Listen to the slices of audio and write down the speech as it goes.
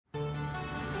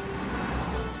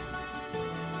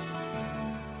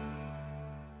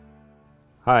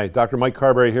Hi, Dr. Mike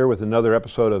Carberry here with another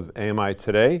episode of AMI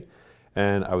Today,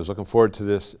 and I was looking forward to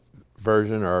this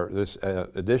version or this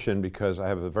edition because I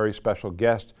have a very special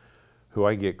guest who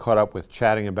I get caught up with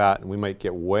chatting about, and we might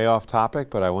get way off topic,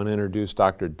 but I want to introduce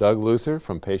Dr. Doug Luther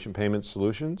from Patient Payment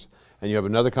Solutions, and you have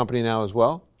another company now as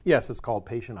well? Yes, it's called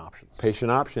Patient Options.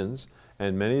 Patient Options,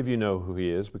 and many of you know who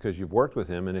he is because you've worked with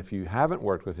him, and if you haven't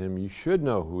worked with him, you should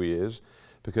know who he is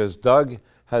because Doug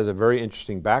has a very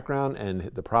interesting background, and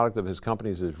the product of his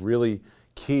companies is really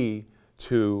key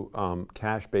to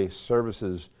cash-based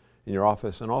services in your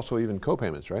office and also even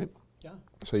co-payments, right? Yeah.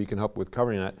 So you can help with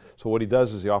covering that. So what he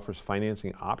does is he offers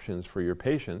financing options for your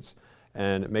patients,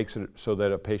 and it makes it so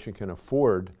that a patient can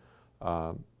afford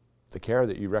the care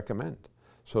that you recommend.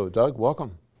 So Doug,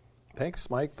 welcome. Thanks,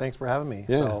 Mike. Thanks for having me.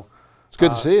 Yeah. So, it's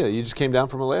good to see you. You just came down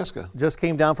from Alaska. just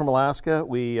came down from Alaska.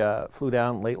 We flew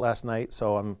down late last night,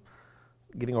 so I'm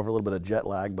getting over a little bit of jet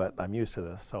lag, but I'm used to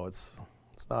this, so it's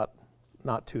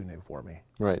not too new for me.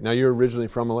 Right. Now you're originally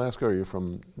from Alaska, or you're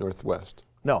from Northwest?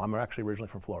 No, I'm actually originally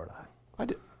from Florida. I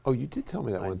did. Oh, you did tell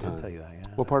me that one time. I did tell you that,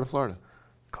 yeah. What part of Florida?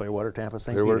 Clearwater, Tampa,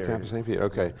 St. Pete. Clearwater, Tampa, St. Pete.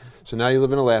 Okay. So now you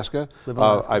live in Alaska. Live in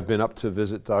Alaska. I've been up to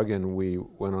visit Doug, and we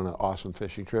went on an awesome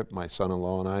fishing trip, my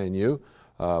son-in-law and I and you,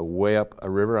 way up a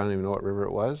river. I don't even know what river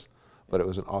it was, but it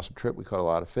was an awesome trip. We caught a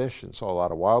lot of fish and saw a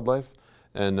lot of wildlife.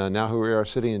 And now here we are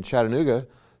sitting in Chattanooga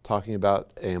talking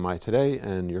about AMI Today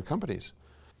and your companies.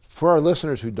 For our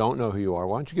listeners who don't know who you are,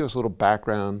 why don't you give us a little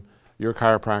background? You're a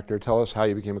chiropractor. Tell us how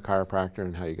you became a chiropractor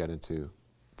and how you got into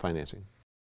financing.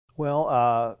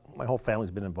 Well, my whole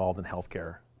family's been involved in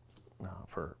healthcare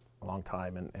for a long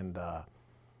time, and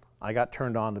I got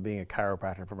turned on to being a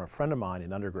chiropractor from a friend of mine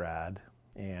in undergrad,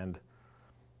 and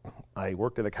I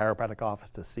worked at a chiropractic office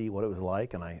to see what it was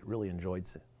like, and I really enjoyed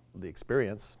the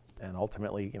experience. And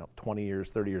ultimately, 20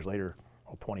 years, 30 years later,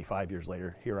 well, 25 years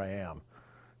later, here I am.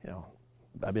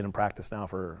 I've been in practice now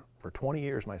for 20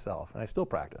 years myself, and I still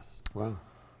practice. Wow,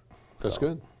 that's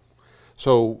good.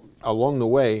 So along the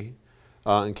way,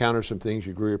 encountered some things.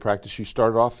 You grew your practice. You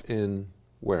started off in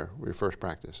where? Your first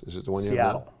practice? Is it the one you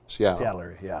have now? Seattle. Seattle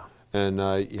area, yeah. And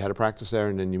you had a practice there,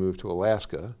 and then you moved to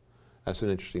Alaska. That's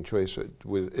an interesting choice.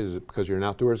 Is it because you're an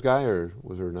outdoors guy, or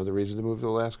was there another reason to move to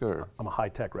Alaska? Or? I'm a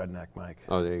high-tech redneck, Mike.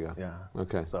 Oh, there you go. Yeah.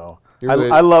 Okay. So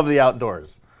I love the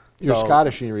outdoors. You're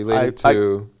Scottish, and you're related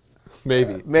to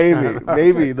maybe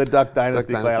the Duck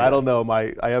Dynasty Duck clan. Dynasty. I don't know.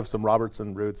 I have some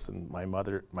Robertson roots, and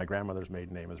my grandmother's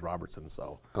maiden name is Robertson.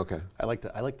 So okay. I like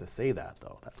to say that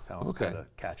though. That sounds kind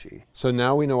of catchy. So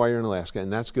now we know why you're in Alaska,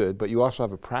 and that's good. But you also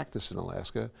have a practice in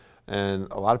Alaska, and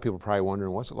a lot of people are probably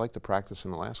wondering, what's it like to practice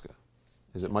in Alaska?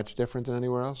 Is it much different than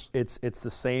anywhere else? It's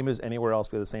the same as anywhere else.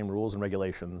 We have the same rules and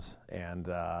regulations, and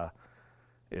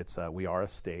we are a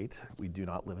state. We do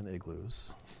not live in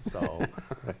igloos. So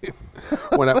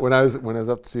when I was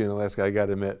up to see in Alaska, I got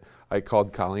to admit, I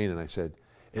called Colleen and I said,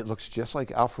 it looks just like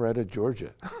Alpharetta,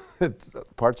 Georgia.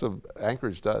 Parts of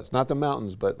Anchorage does, not the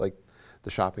mountains, but like the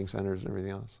shopping centers and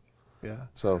everything else. yeah.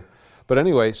 So. But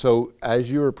anyway, so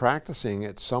as you were practicing,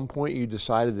 at some point you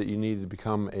decided that you needed to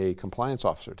become a compliance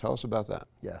officer. Tell us about that.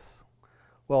 Yes.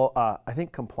 Well, I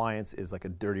think compliance is like a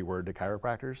dirty word to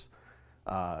chiropractors,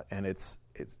 and it's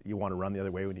you want to run the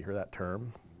other way when you hear that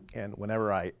term. And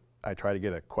whenever I try to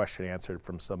get a question answered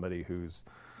from somebody who's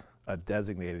a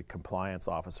designated compliance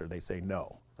officer, they say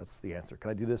no. That's the answer.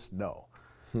 Can I do this? No.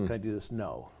 Can I do this?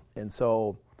 No. And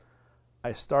so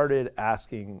I started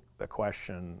asking the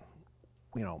question,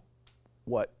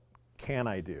 what can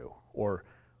I do? Or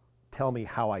tell me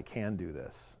how I can do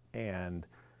this. And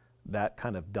that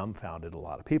kind of dumbfounded a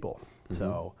lot of people. Mm-hmm.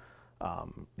 So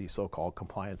these so-called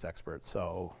compliance experts.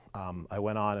 So I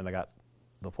went on and I got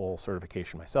the full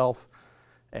certification myself.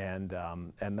 And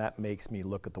that makes me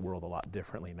look at the world a lot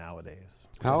differently nowadays,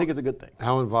 which I think is a good thing.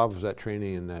 How involved was that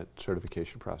training in that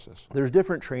certification process? There's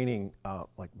different training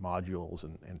like modules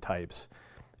and types.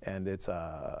 And it's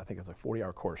I think it's a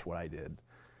 40-hour course what I did.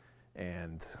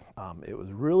 And it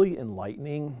was really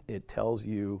enlightening. It tells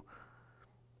you,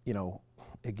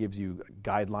 it gives you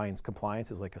guidelines. Compliance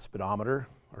is like a speedometer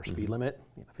or speed limit.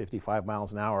 55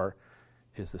 miles an hour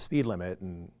is the speed limit,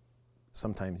 and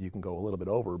sometimes you can go a little bit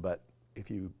over, but if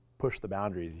you push the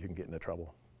boundaries, you can get into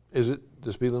trouble. Is it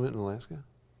the speed limit in Alaska?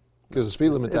 Because the speed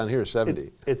limit down here is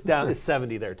 70. It's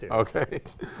 70 there too. Okay.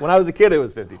 When I was a kid, it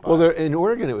was 55. Well, in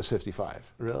Oregon, it was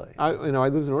 55. Really? I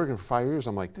lived in Oregon for 5 years.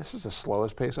 I'm like, this is the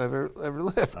slowest pace I've ever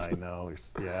lived. I know.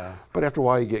 Yeah. But after a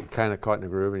while, you get kind of caught in a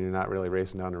groove, and you're not really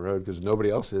racing down the road because nobody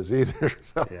else is either.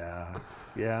 So yeah.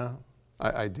 Yeah.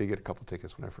 I did get a couple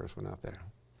tickets when I first went out there.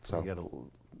 So you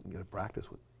got to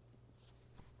practice with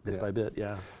bit by bit,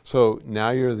 yeah. So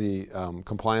now you're the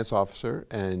compliance officer,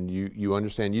 and you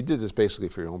understand, you did this basically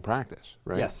for your own practice,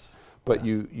 right? Yes. But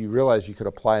yes. you realize you could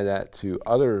apply that to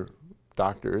other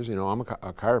doctors. You know, I'm a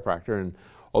chiropractor, and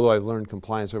although I've learned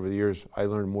compliance over the years, I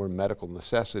learned more medical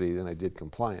necessity than I did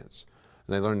compliance.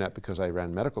 And I learned that because I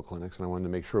ran medical clinics, and I wanted to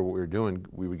make sure what we were doing,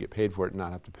 we would get paid for it and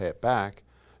not have to pay it back.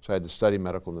 So I had to study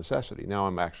medical necessity. Now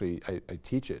I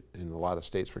teach it in a lot of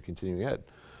states for continuing ed.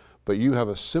 But you have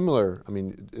a similar, I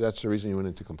mean, that's the reason you went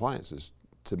into compliance, is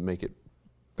to make it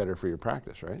better for your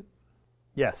practice, right?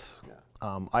 Yes.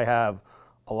 Yeah. I have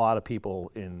a lot of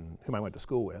people whom I went to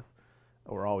school with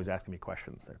who are always asking me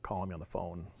questions. They're calling me on the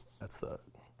phone.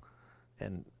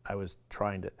 And I was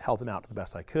trying to help them out to the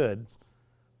best I could,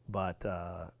 but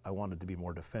I wanted to be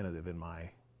more definitive in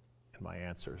my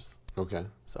answers. Okay.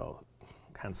 So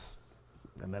hence,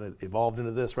 and then it evolved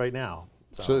into this right now.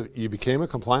 So you became a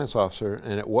compliance officer,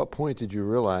 and at what point did you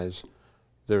realize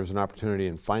there was an opportunity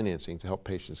in financing to help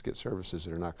patients get services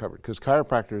that are not covered? Because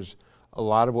chiropractors, a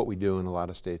lot of what we do in a lot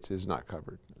of states is not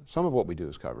covered. Some of what we do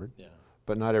is covered,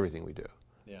 but not everything we do.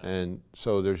 Yeah. And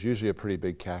so there's usually a pretty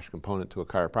big cash component to a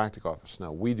chiropractic office.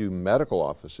 Now, we do medical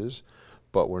offices,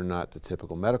 but we're not the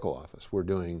typical medical office. We're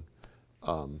doing,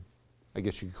 I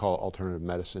guess you could call it alternative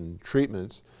medicine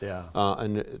treatments. Yeah.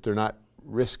 And they're not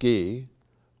risky,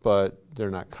 but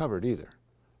they're not covered either.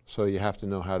 So you have to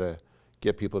know how to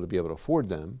get people to be able to afford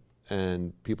them,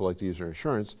 and people like to use their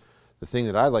insurance. The thing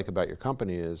that I like about your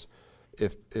company is,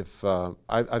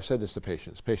 I've said this to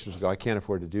patients. Patients go, I can't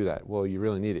afford to do that. Well, you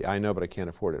really need it. I know, but I can't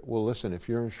afford it. Well, listen, if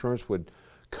your insurance would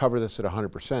cover this at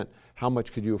 100%, how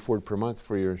much could you afford per month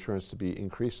for your insurance to be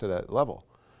increased to that level?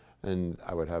 And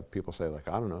I would have people say, like,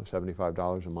 I don't know,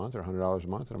 $75 a month or $100 a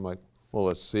month. And I'm like, well,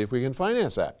 let's see if we can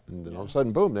finance that. And then all of a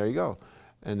sudden, boom, there you go.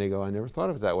 And they go, I never thought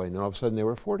of it that way. And then all of a sudden they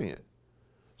were affording it.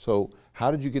 So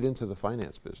how did you get into the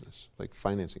finance business, like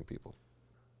financing people?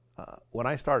 When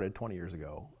I started 20 years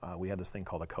ago, we had this thing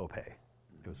called a copay.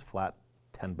 It was flat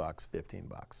 $10,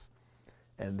 $15.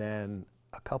 And then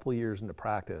a couple years into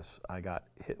practice, I got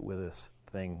hit with this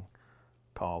thing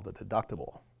called a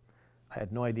deductible. I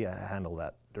had no idea how to handle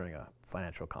that during a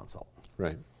financial consult.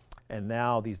 Right. And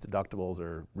now these deductibles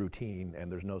are routine,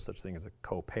 and there's no such thing as a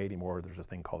copay anymore. There's a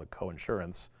thing called a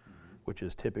coinsurance, which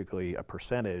is typically a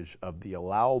percentage of the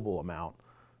allowable amount.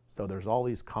 So there's all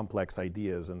these complex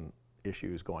ideas and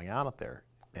issues going on out there,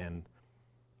 and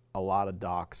a lot of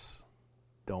docs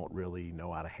don't really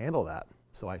know how to handle that.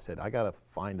 So I said, I got to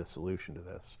find a solution to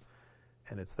this.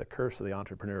 And it's the curse of the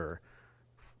entrepreneur,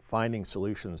 finding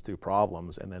solutions to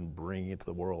problems and then bringing it to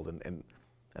the world. And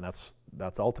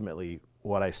that's ultimately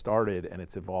what I started, and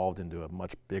it's evolved into a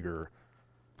much bigger,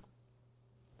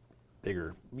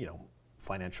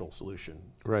 financial solution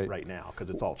right now, because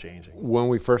it's all changing. When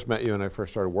we first met you and I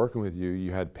first started working with you,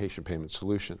 you had patient payment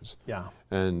solutions. Yeah.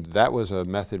 And that was a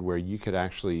method where you could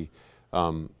actually, I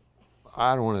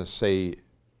don't want to say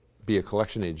be a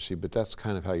collection agency, but that's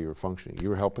kind of how you were functioning. You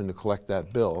were helping to collect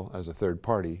that bill as a third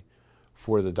party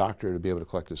for the doctor to be able to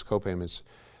collect his co-payments.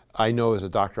 I know as a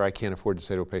doctor, I can't afford to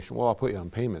say to a patient, well, I'll put you on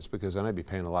payments, because then I'd be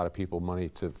paying a lot of people money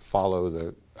to follow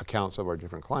the accounts of our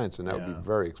different clients, and that would be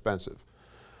very expensive.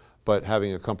 But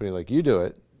having a company like you do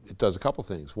it, it does a couple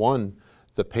things. One,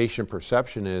 the patient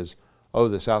perception is, oh,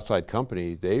 this outside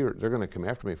company, they're going to come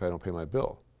after me if I don't pay my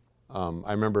bill.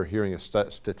 I remember hearing a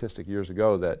statistic years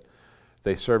ago that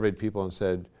they surveyed people and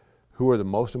said, who are the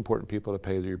most important people to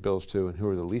pay your bills to, and who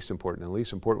are the least important? And the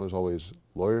least important was always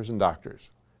lawyers and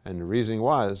doctors. And the reasoning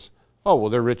was, oh, well,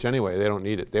 they're rich anyway. They don't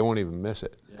need it. They won't even miss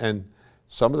it. Yeah. And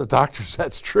some of the doctors,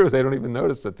 that's true. They don't even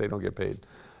notice that they don't get paid.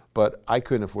 But I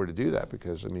couldn't afford to do that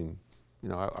because, I mean,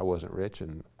 I wasn't rich,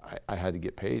 and I had to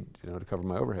get paid, to cover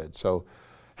my overhead. So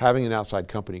having an outside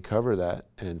company cover that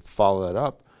and follow that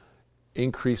up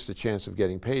increased the chance of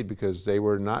getting paid, because they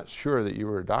were not sure that you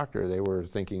were a doctor. They were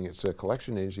thinking it's a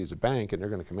collection agency, it's a bank, and they're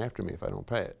going to come after me if I don't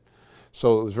pay it.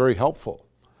 So it was very helpful.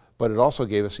 But it also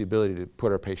gave us the ability to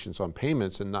put our patients on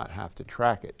payments and not have to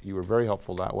track it. You were very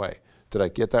helpful that way. Did I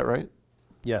get that right?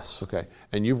 Yes. Okay.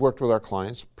 And you've worked with our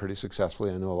clients pretty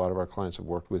successfully. I know a lot of our clients have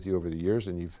worked with you over the years,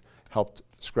 and you've helped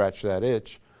scratch that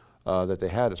itch that they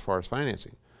had as far as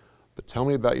financing. But tell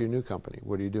me about your new company.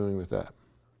 What are you doing with that?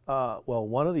 Well,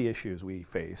 one of the issues we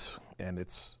face, and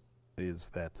is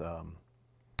that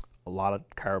a lot of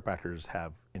chiropractors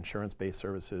have insurance-based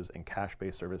services and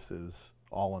cash-based services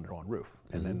all under one roof,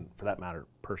 and then, for that matter,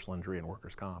 personal injury and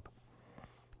workers' comp.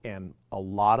 And a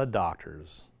lot of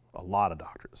doctors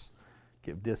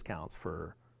give discounts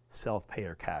for self-pay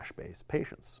or cash-based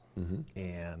patients.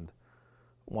 And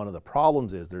one of the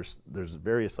problems is there's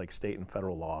various state and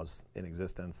federal laws in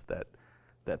existence that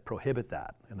that prohibit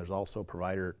that. And there's also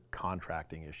provider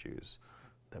contracting issues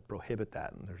that prohibit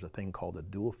that. And there's a thing called a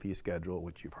dual fee schedule,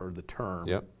 which you've heard the term.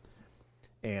 Yep.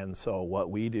 And so what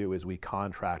we do is we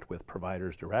contract with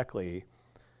providers directly,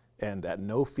 and at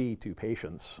no fee to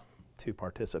patients to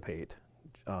participate,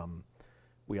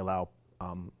 we allow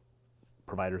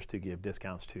providers to give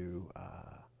discounts to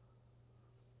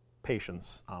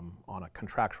patients on a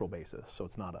contractual basis. So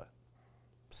it's not a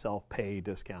self-pay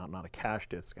discount, not a cash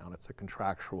discount, it's a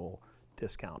contractual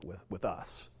discount with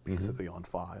us, basically on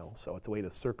file. So it's a way to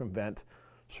circumvent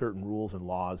certain rules and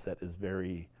laws that is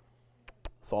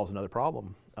solves another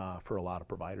problem for a lot of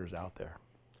providers out there.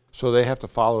 So they have to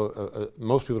follow,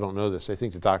 most people don't know this, they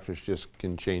think the doctors just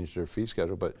can change their fee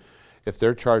schedule, but if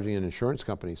they're charging an insurance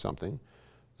company something,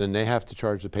 then they have to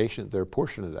charge the patient their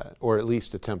portion of that, or at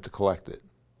least attempt to collect it.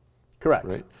 Correct.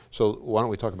 Right? So why don't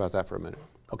we talk about that for a minute?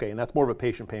 Okay, and that's more of a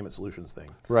patient payment solutions thing.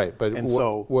 Right, but And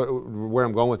so- where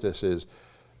I'm going with this is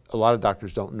a lot of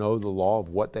doctors don't know the law of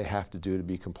what they have to do to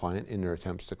be compliant in their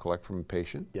attempts to collect from a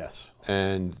patient. Yes.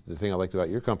 And the thing I liked about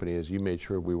your company is you made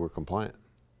sure we were compliant.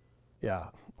 Yeah.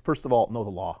 First of all, know the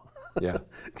law. Yeah.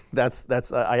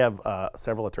 I have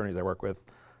several attorneys I work with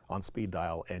on speed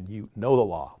dial, and you know the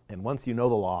law. And once you know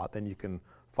the law, then you can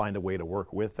find a way to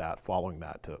work with that, following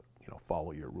that to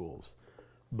follow your rules.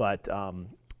 But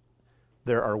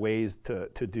there are ways to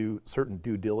do certain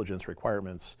due diligence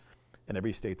requirements, and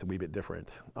every state's a wee bit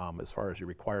different as far as your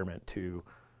requirement to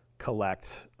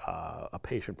collect a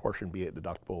patient portion, be it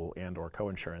deductible and or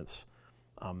coinsurance,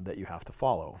 that you have to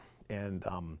follow.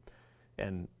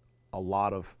 And a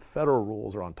lot of federal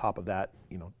rules are on top of that.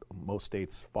 Most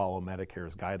states follow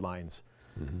Medicare's guidelines.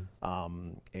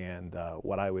 And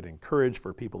what I would encourage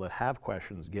for people that have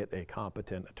questions, get a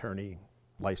competent attorney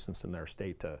licensed in their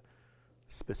state to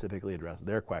specifically address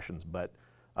their questions. But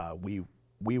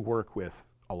we work with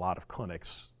a lot of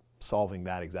clinics solving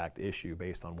that exact issue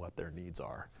based on what their needs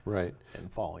are. Right.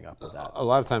 And following up with that. A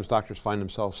lot of times doctors find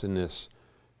themselves in this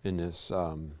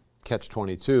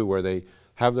catch-22 where they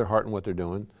have their heart in what they're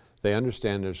doing. They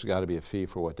understand there's got to be a fee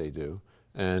for what they do,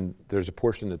 and there's a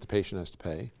portion that the patient has to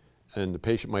pay, and the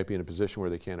patient might be in a position where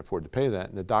they can't afford to pay that,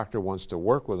 and the doctor wants to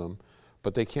work with them,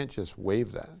 but they can't just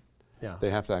waive that. Yeah.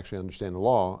 They have to actually understand the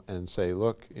law and say,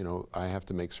 look, I have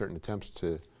to make certain attempts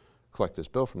to collect this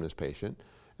bill from this patient,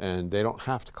 and they don't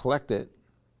have to collect it,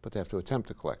 but they have to attempt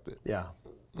to collect it. Yeah.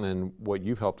 And what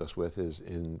you've helped us with is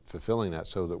in fulfilling that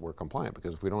so that we're compliant,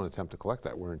 because if we don't attempt to collect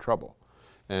that, we're in trouble.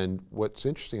 And what's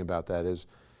interesting about that is,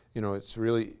 it's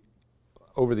really,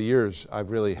 over the years, I've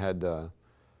really had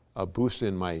a boost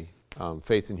in my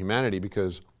faith in humanity,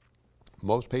 because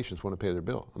most patients want to pay their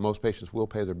bill. And most patients will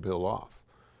pay their bill off,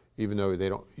 even though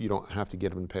you don't have to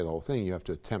get them to pay the whole thing. You have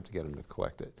to attempt to get them to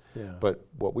collect it. Yeah. But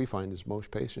what we find is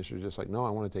most patients are just like, no, I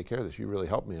want to take care of this. You really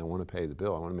helped me. I want to pay the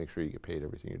bill. I want to make sure you get paid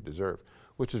everything you deserve,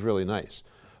 which is really nice.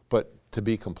 But to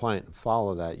be compliant and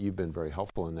follow that, you've been very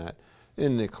helpful in that,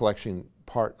 in the collection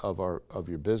part of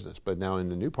your business. But now in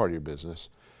the new part of your business,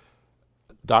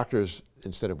 doctors,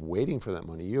 instead of waiting for that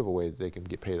money, you have a way that they can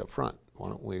get paid up front. Why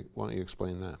don't you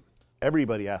explain that?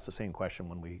 Everybody asks the same question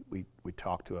when we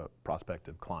talk to a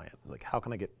prospective client. It's like, I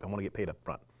want to get paid up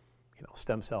front.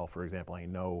 Stem cell, for example, I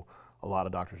know a lot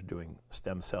of doctors are doing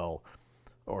stem cell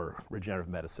or regenerative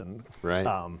medicine. Right.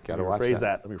 Let me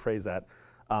rephrase that.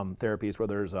 Therapies where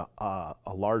there's a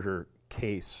larger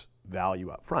case value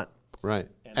up front. Right.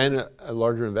 And a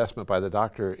larger investment by the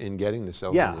doctor in getting the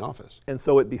cells in the office. And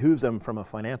so it behooves them from a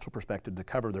financial perspective to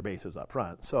cover their bases up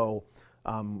front. So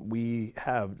we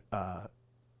have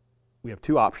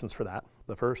two options for that.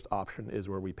 The first option is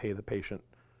where we pay the patient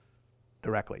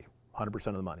directly, 100%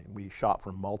 of the money. We shop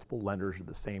from multiple lenders at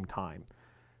the same time.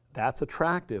 That's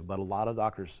attractive, but a lot of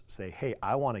doctors say, hey,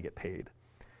 I want to get paid.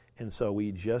 And so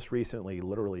we just recently,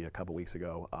 literally a couple weeks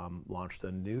ago, launched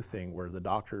a new thing where the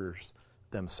doctors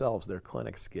themselves, their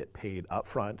clinics, get paid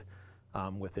upfront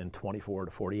within 24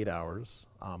 to 48 hours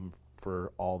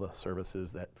for all the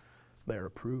services that they're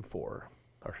approved for,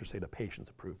 or I should say the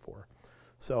patient's approved for.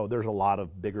 So there's a lot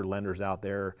of bigger lenders out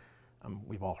there.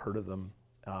 We've all heard of them,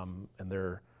 and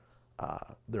they're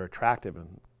attractive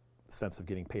in the sense of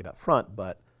getting paid up front,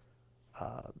 but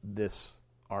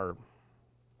our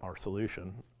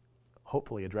solution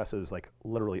hopefully addresses like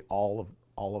literally all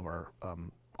of our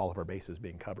bases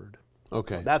being covered.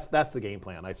 Okay. So that's the game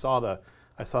plan. I saw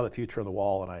the future on the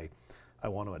wall, and I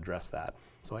want to address that.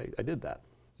 So I did that.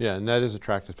 Yeah, and that is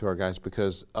attractive to our guys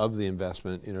because of the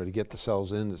investment. To get the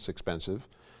cells in, it's expensive,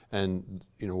 and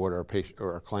what our patient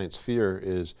or our clients fear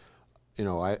is,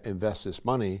 I invest this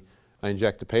money, I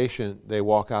inject the patient, they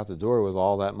walk out the door with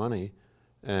all that money,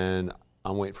 and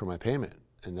I'm waiting for my payment,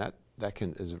 and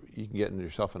you can get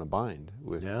yourself in a bind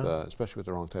with, especially with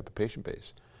the wrong type of patient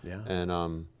base. Yeah.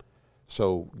 And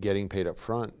so getting paid up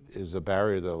front is a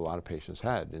barrier that a lot of patients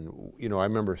had. And I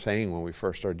remember saying when we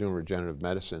first started doing regenerative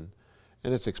medicine,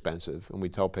 and it's expensive, and we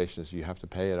tell patients you have to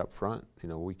pay it up front.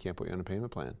 We can't put you on a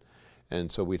payment plan.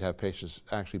 And so we'd have patients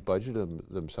actually budget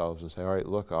themselves and say, all right,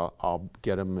 look, I'll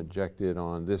get them injected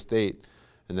on this date,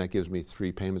 and that gives me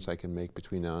 3 payments I can make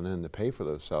between now and then to pay for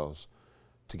those cells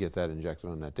to get that injected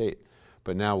on that date.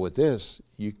 But now with this,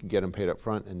 you can get them paid up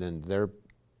front, and then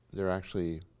they're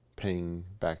actually paying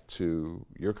back to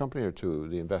your company or to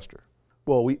the investor.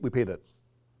 Well, we pay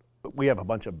we have a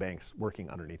bunch of banks working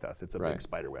underneath us. It's a Right. big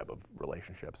spider web of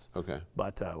relationships. Okay.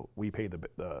 But we pay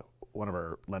one of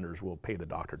our lenders will pay the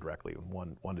doctor directly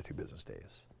in 1 to 2 business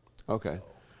days. Okay. So.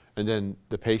 And then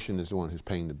the patient is the one who's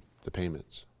paying the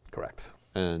payments. Correct.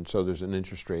 And so there's an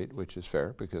interest rate, which is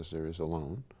fair because there is a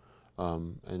loan.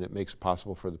 And it makes it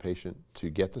possible for the patient to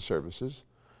get the services,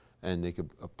 and they could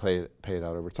pay it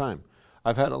out over time.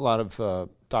 I've had a lot of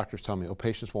doctors tell me, oh,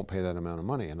 patients won't pay that amount of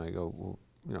money. And I go,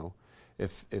 well,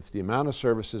 if the amount of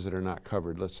services that are not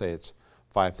covered, let's say it's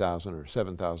 $5,000 or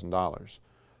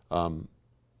 $7,000,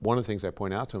 one of the things I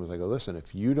point out to them is I go, listen,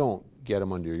 if you don't get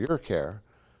them under your care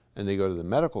and they go to the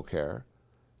medical care,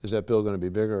 is that bill going to be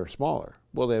bigger or smaller?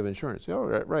 Well, they have insurance. Oh,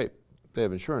 right, they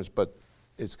have insurance, but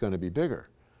it's going to be bigger.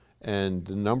 And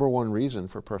the number one reason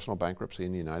for personal bankruptcy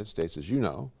in the United States, as you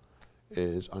know,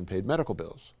 is unpaid medical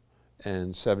bills.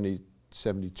 And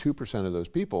 72% of those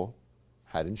people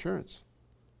had insurance.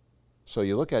 So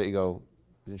you look at it, you go,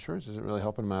 the insurance isn't really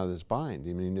helping them out of this bind.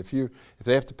 I mean, if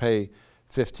they have to pay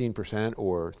 15%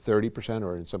 or 30%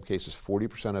 or in some cases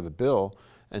 40% of a bill,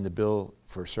 and the bill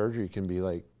for surgery can be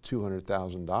like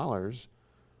 $200,000,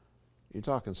 you're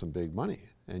talking some big money.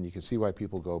 And you can see why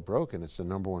people go broke, and it's the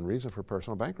number one reason for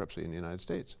personal bankruptcy in the United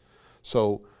States.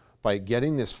 So by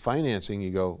getting this financing,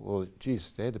 you go, well,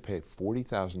 geez, they had to pay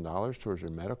 $40,000 towards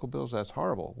their medical bills? That's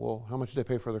horrible. Well, how much did they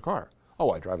pay for their car?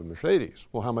 Oh, I drive a Mercedes.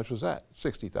 Well, how much was that?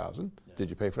 $60,000. Yeah. Did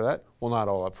you pay for that? Well, not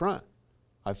all up front.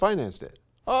 I financed it.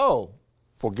 Oh,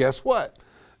 well, guess what?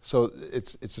 So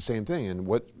it's the same thing. And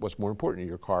what's more important,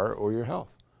 your car or your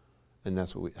health? And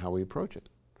that's how we approach it.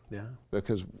 Yeah.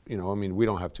 Because, I mean, we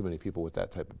don't have too many people with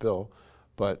that type of bill,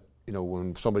 but,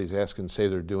 when somebody's asking, say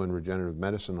they're doing regenerative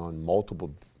medicine on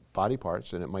multiple body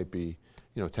parts, and it might be,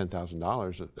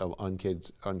 $10,000 of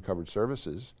uncovered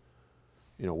services,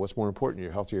 what's more important,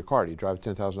 your health or your car? Do you drive a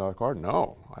 $10,000 car?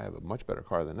 No, I have a much better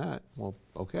car than that. Well,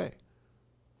 okay.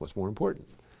 What's more important?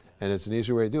 And it's an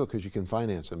easier way to do it because you can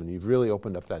finance them. And you've really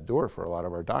opened up that door for a lot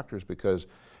of our doctors because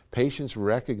patients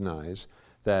recognize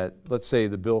that, let's say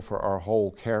the bill for our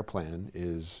whole care plan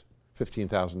is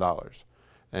 $15,000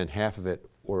 and half of it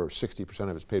or 60% of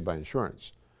it is paid by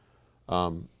insurance.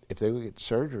 If they would get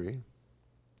surgery,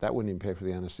 that wouldn't even pay for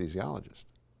the anesthesiologist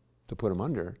to put them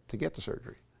under to get the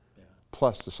surgery,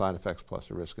 plus the side effects, plus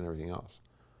the risk and everything else.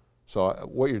 So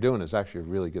what you're doing is actually a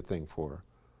really good thing for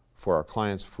our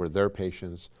clients, for their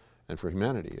patients, and for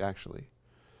humanity, actually.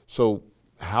 So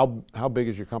how big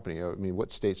is your company? I mean,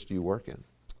 what states do you work in?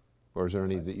 Or is there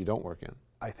any that you don't work in?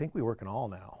 I think we work in all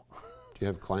now. Do you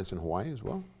have clients in Hawaii as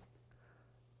well?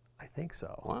 I think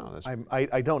so. Wow.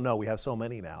 I don't know. We have so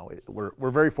many now. We're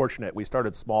very fortunate. We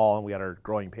started small and we had our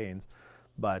growing pains,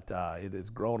 but it has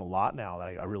grown a lot now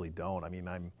that I really don't. I mean,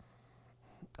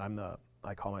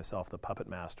 I call myself the puppet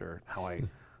master, how I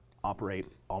operate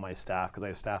all my staff, because I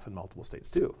have staff in multiple states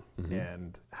too,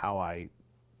 and how I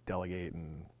delegate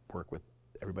and work with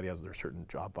everybody has their certain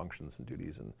job functions and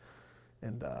duties,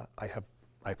 and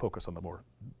I focus on the more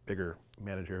bigger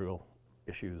managerial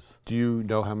issues. Do you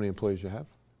know how many employees you have?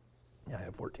 Yeah, I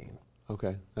have 14.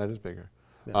 Okay, that is bigger.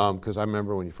 Yeah. Because I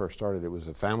remember when you first started, it was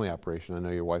a family operation. I know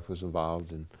your wife was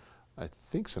involved, and I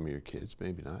think some of your kids,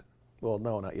 maybe not. Well,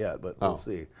 no, not yet, but we'll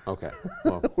see. Okay.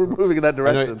 Well, we're moving in that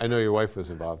direction. I know your wife was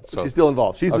involved. So. She's still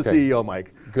involved. She's the CEO,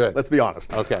 Mike. Good. Let's be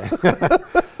honest. Okay.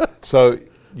 So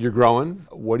you're growing.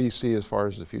 What do you see as far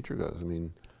as the future goes? I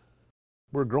mean,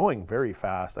 we're growing very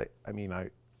fast. I mean,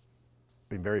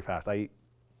 very fast.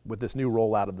 With this new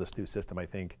rollout of this new system, I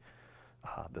think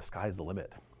the sky's the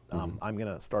limit. I'm going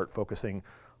to start focusing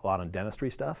a lot on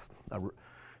dentistry stuff.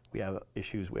 We have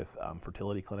issues with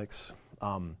fertility clinics.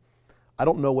 I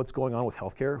don't know what's going on with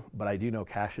healthcare, but I do know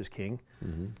cash is king,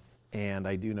 and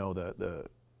I do know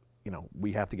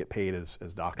we have to get paid as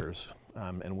doctors,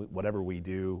 and whatever we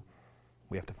do,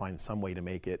 we have to find some way to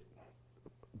make it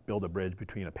build a bridge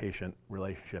between a patient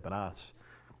relationship and us,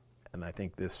 and I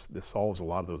think this solves a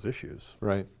lot of those issues.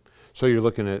 Right. So you're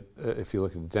looking at, if you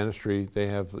look at dentistry, they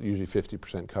have usually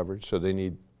 50% coverage, so they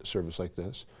need service like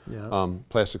this. Yeah.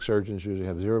 Plastic surgeons usually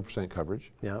have 0%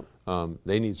 coverage. Yeah.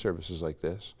 They need services like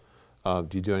this. Do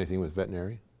you do anything with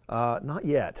veterinary? Not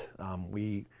yet.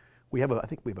 We have I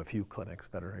think we have a few clinics,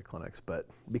 veterinary clinics, but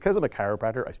because I'm a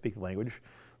chiropractor, I speak the language.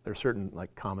 There's certain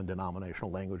like common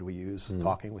denominational language we use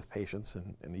talking with patients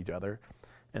and each other,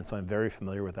 and so I'm very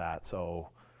familiar with that. So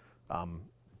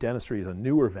dentistry is a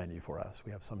newer venue for us.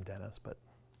 We have some dentists, but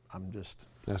I'm just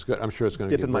That's good. I'm sure it's going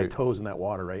to get dipping my toes in that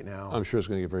water right now. I'm sure it's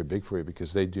going to get very big for you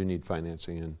because they do need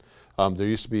financing. And there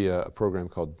used to be a program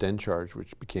called DenCharge,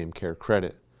 which became Care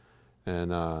Credit, and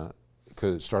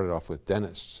because it started off with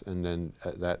dentists, and then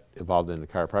that evolved into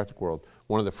the chiropractic world.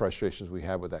 One of the frustrations we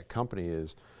had with that company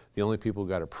is the only people who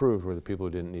got approved were the people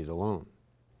who didn't need a loan.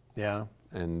 Yeah.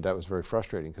 And that was very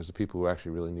frustrating because the people who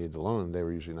actually really needed the loan, they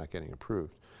were usually not getting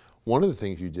approved. One of the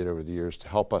things you did over the years to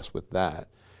help us with that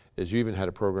is you even had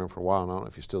a program for a while, and I don't know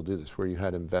if you still do this, where you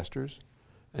had investors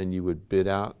and you would bid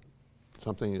out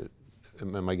something.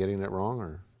 Am I getting that wrong?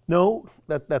 Or No,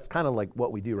 that's kind of like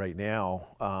what we do right now.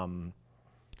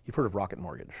 You've heard of Rocket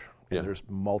Mortgage. And Yeah. there's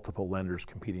multiple lenders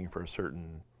competing for a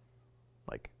certain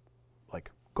like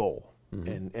goal.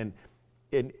 And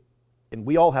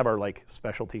we all have our like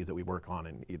specialties that we work on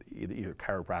in either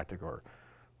chiropractic or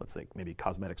let's say maybe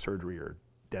cosmetic surgery or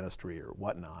dentistry or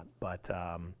whatnot. But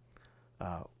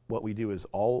what we do is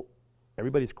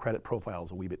everybody's credit profile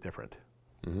is a wee bit different,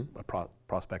 a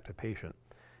prospective patient.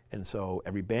 And so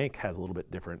every bank has a little bit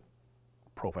different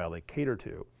profile they cater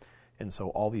to. And so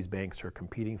all these banks are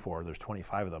competing there's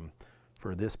 25 of them,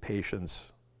 for this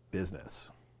patient's business.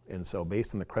 And so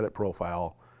based on the credit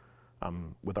profile,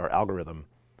 with our algorithm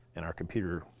and our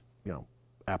computer,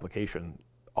 application,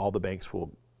 all the banks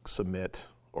will submit,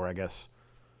 or I guess,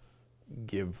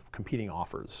 give competing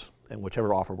offers. And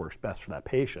whichever offer works best for that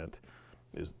patient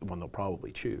is the one they'll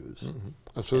probably choose.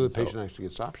 so the patient actually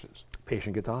gets options.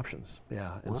 Patient gets options,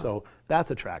 yeah. And so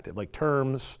that's attractive, like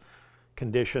terms,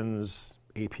 conditions,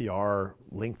 APR,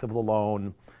 length of the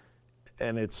loan,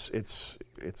 and it's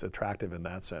attractive in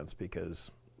that sense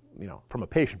because, from a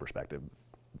patient perspective,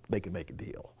 they can make a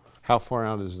deal. How far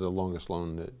out is the longest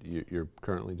loan that you're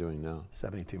currently doing now?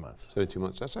 72 months. 72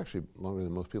 months. That's actually longer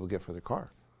than most people get for their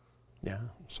car. Yeah.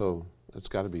 So it's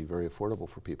got to be very affordable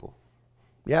for people.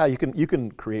 Yeah, you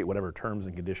can create whatever terms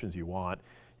and conditions you want.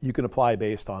 You can apply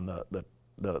based on the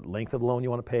length of the loan you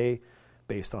want to pay,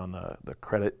 based on the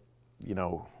credit, you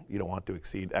don't want to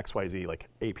exceed XYZ, like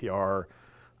APR.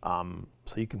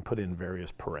 So you can put in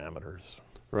various parameters.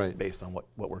 Right. Based on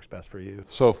what works best for you.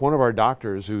 So if one of our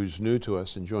doctors who's new to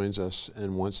us and joins us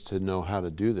and wants to know how to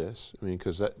do this, I mean,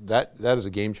 because that is a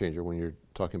game changer when you're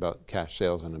talking about cash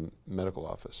sales in a medical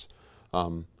office.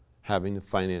 Having the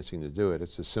financing to do it,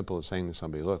 it's as simple as saying to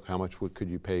somebody, look, how much could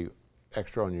you pay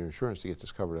extra on your insurance to get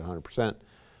this covered at 100%,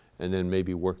 and then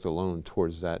maybe work the loan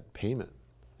towards that payment.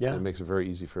 Yeah. And it makes it very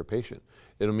easy for a patient.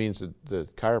 It means that the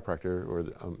chiropractor, or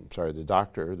the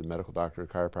doctor, the medical doctor,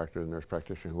 chiropractor, the nurse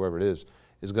practitioner, whoever it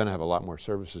is going to have a lot more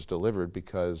services delivered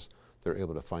because they're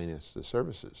able to finance the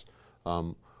services.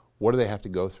 What do they have to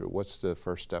go through? What's the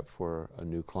first step for a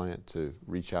new client to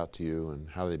reach out to you, and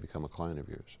how do they become a client of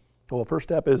yours? Well, first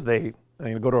step is they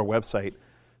go to our website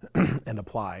and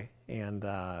apply. And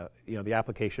the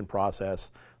application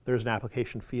process, there's an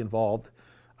application fee involved.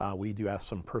 We do ask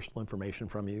some personal information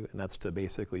from you, and that's to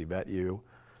basically vet you.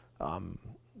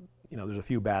 There's a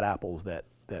few bad apples that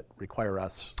require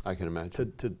us, I can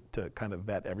imagine, to kind of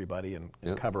vet everybody and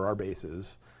Yep. cover our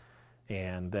bases.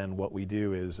 And then what we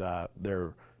do is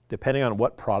depending on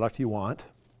what product you want,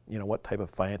 what type of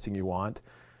financing you want,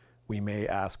 we may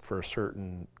ask for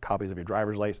certain copies of your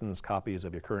driver's license, copies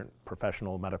of your current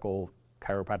professional medical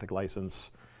chiropractic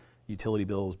license, utility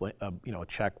bills, a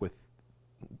check with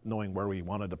knowing where we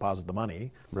want to deposit the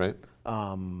money. right?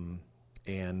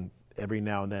 And every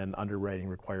now and then underwriting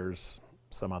requires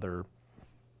some other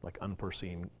like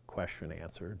unforeseen question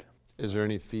answered. Is there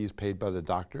any fees paid by the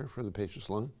doctor for the patient's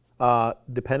loan?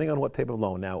 Depending on what type of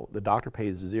loan. Now, the doctor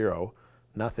pays zero,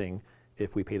 nothing,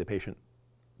 if we pay the patient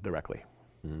directly.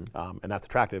 And that's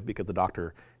attractive because the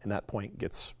doctor, in that point,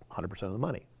 gets 100% of the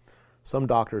money. Some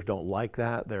doctors don't like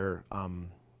that.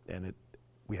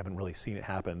 We haven't really seen it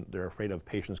happen. They're afraid of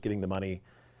patients getting the money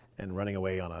and running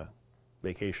away on a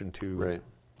vacation to, Right.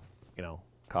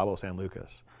 Cabo San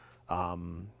Lucas.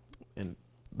 And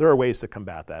there are ways to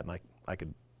combat that, and I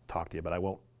could talk to you, but I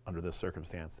won't under this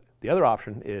circumstance. The other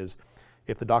option is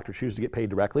if the doctor chooses to get paid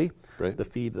directly, Right. the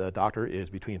fee to the doctor is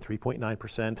between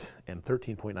 3.9% and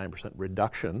 13.9%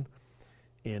 reduction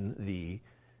in the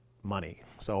money.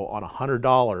 So on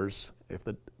 $100, if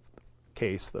the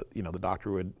case that the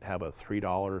doctor would have a $3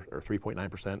 or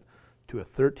 3.9% to a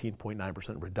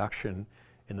 13.9% reduction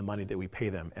in the money that we pay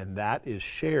them. And that is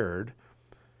shared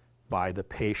by the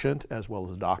patient as well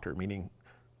as the doctor, meaning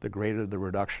the greater the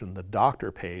reduction the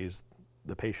doctor pays,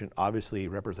 the patient obviously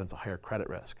represents a higher credit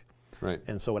risk. Right.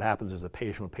 And so what happens is the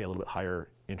patient would pay a little bit higher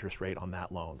interest rate on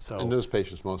that loan. So And those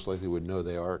patients most likely would know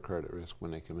they are at credit risk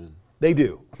when they come in. they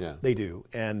do. Yeah. They do.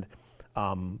 And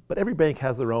but every bank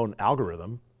has their own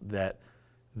algorithm that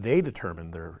they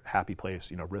determine their happy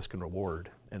place, risk and reward.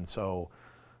 And so,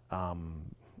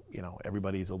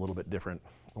 everybody's a little bit different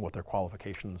in what their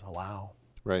qualifications allow.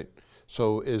 Right.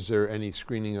 So is there any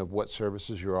screening of what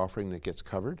services you're offering that gets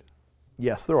covered?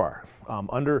 Yes, there are.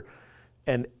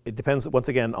 And it depends once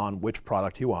again on which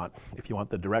product you want. If you want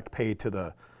the direct pay to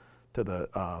the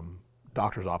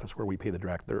doctor's office where we pay the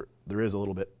direct, there is a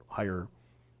little bit higher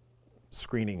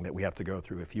screening that we have to go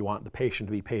through. If you want the patient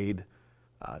to be paid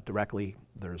directly,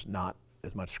 there's not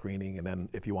as much screening. And then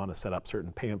if you want to set up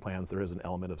certain payment plans, there is an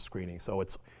element of screening. So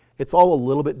it's all a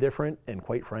little bit different. And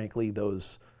quite frankly,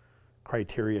 those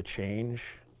criteria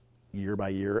change year by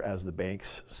year as the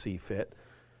banks see fit.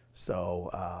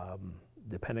 So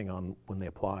depending on when they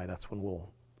apply, that's when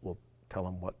we'll tell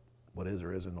them what is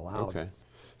or isn't allowed. Okay.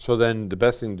 So then the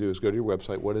best thing to do is go to your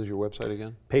website. What is your website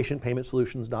again?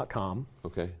 PatientPaymentSolutions.com.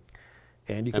 Okay.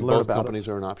 And you can And learn both about companies us.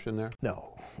 are an option there?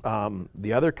 No.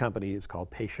 The other company is called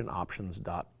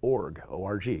PatientOptions.org,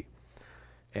 O-R-G.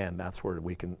 And that's where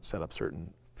we can set up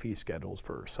certain fee schedules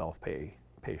for self-pay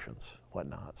patients,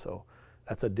 whatnot. So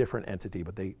that's a different entity,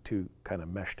 but they two kind of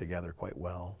mesh together quite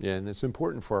well. Yeah, and it's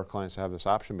important for our clients to have this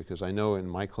option because I know in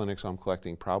my clinics I'm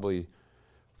collecting probably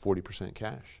 40%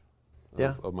 cash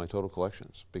of my total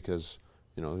collections because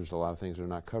there's a lot of things that are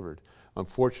not covered.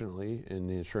 Unfortunately, in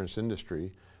the insurance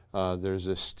industry, there's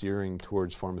this steering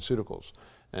towards pharmaceuticals.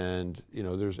 And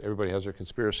everybody has their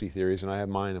conspiracy theories, and I have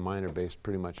mine, and mine are based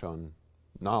pretty much on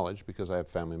knowledge because I have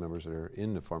family members that are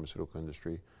in the pharmaceutical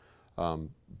industry.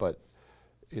 But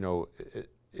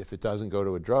if it doesn't go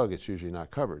to a drug, it's usually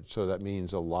not covered. So that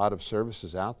means a lot of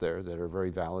services out there that are very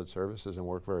valid services and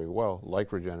work very well,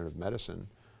 like regenerative medicine,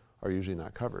 are usually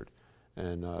not covered.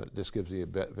 And this gives the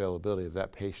availability of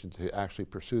that patient to actually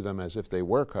pursue them as if they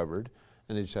were covered,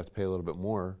 and they just have to pay a little bit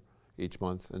more each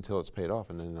month until it's paid off,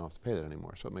 and then they don't have to pay that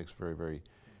anymore. So it makes it very, very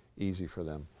easy for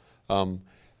them.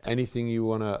 Anything you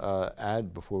want to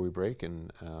add before we break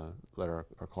and let our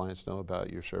clients know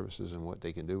about your services and what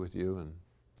they can do with you and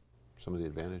some of the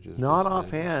advantages? Not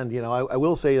offhand. I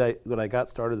will say that when I got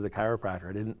started as a chiropractor,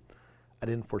 I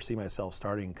didn't foresee myself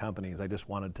starting companies. I just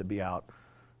wanted to be out,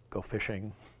 go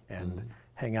fishing, and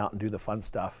hang out and do the fun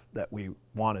stuff that we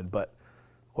wanted. But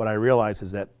what I realized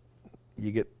is that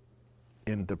you get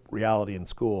into reality in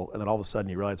school, and then all of a sudden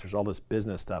you realize there's all this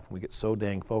business stuff, and we get so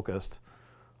dang focused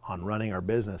on running our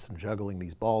business and juggling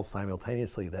these balls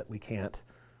simultaneously that we can't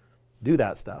do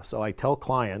that stuff. So I tell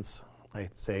clients, I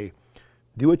say,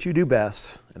 do what you do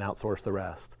best and outsource the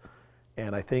rest.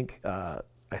 And I think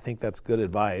that's good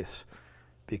advice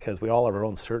because we all have our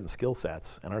own certain skill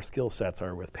sets, and our skill sets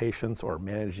are with patients or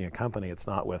managing a company. It's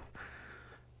not with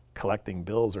collecting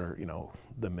bills or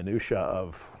the minutia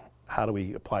of how do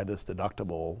we apply this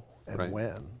deductible and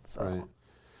when. So. Right.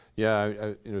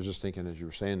 Yeah, I was just thinking as you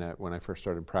were saying that when I first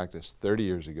started practice 30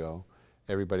 years ago,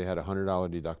 everybody had a $100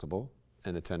 deductible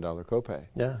and a $10 copay.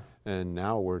 Yeah. And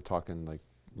now we're talking like,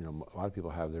 a lot of people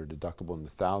have their deductible in the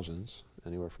thousands,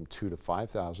 anywhere from $2,000 to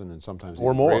 $5,000, and sometimes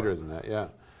or even more. Greater than that. Yeah.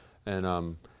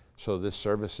 And so this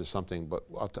service is something. But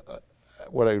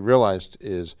what I realized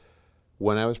is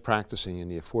when I was practicing and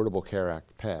the Affordable Care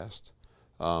Act passed,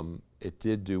 it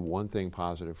did do one thing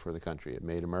positive for the country. It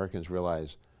made Americans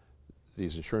realize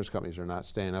these insurance companies are not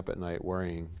staying up at night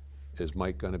worrying, is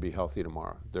Mike going to be healthy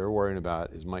tomorrow? They're worrying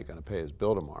about, is Mike going to pay his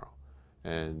bill tomorrow?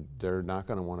 And they're not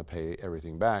going to want to pay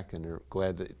everything back, and they're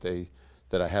glad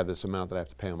that I have this amount that I have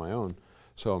to pay on my own.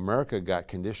 So America got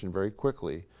conditioned very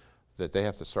quickly that they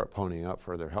have to start ponying up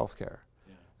for their health care.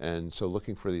 Yeah. And so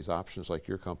looking for these options like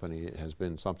your company has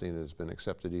been something that has been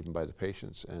accepted even by the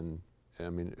patients, and I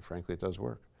mean, frankly, it does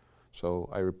work. So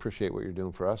I appreciate what you're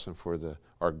doing for us and for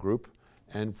our group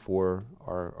and for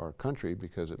our country,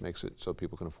 because it makes it so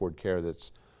people can afford care that's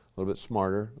a little bit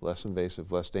smarter, less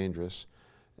invasive, less dangerous,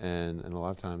 and a lot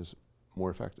of times more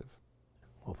effective.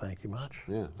 Well, thank you much.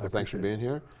 Yeah, well, thanks for being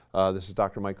here. This is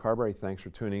Dr. Mike Carberry. Thanks for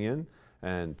tuning in,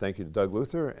 and thank you to Doug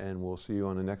Luther, and we'll see you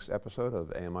on the next episode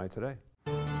of AMI Today.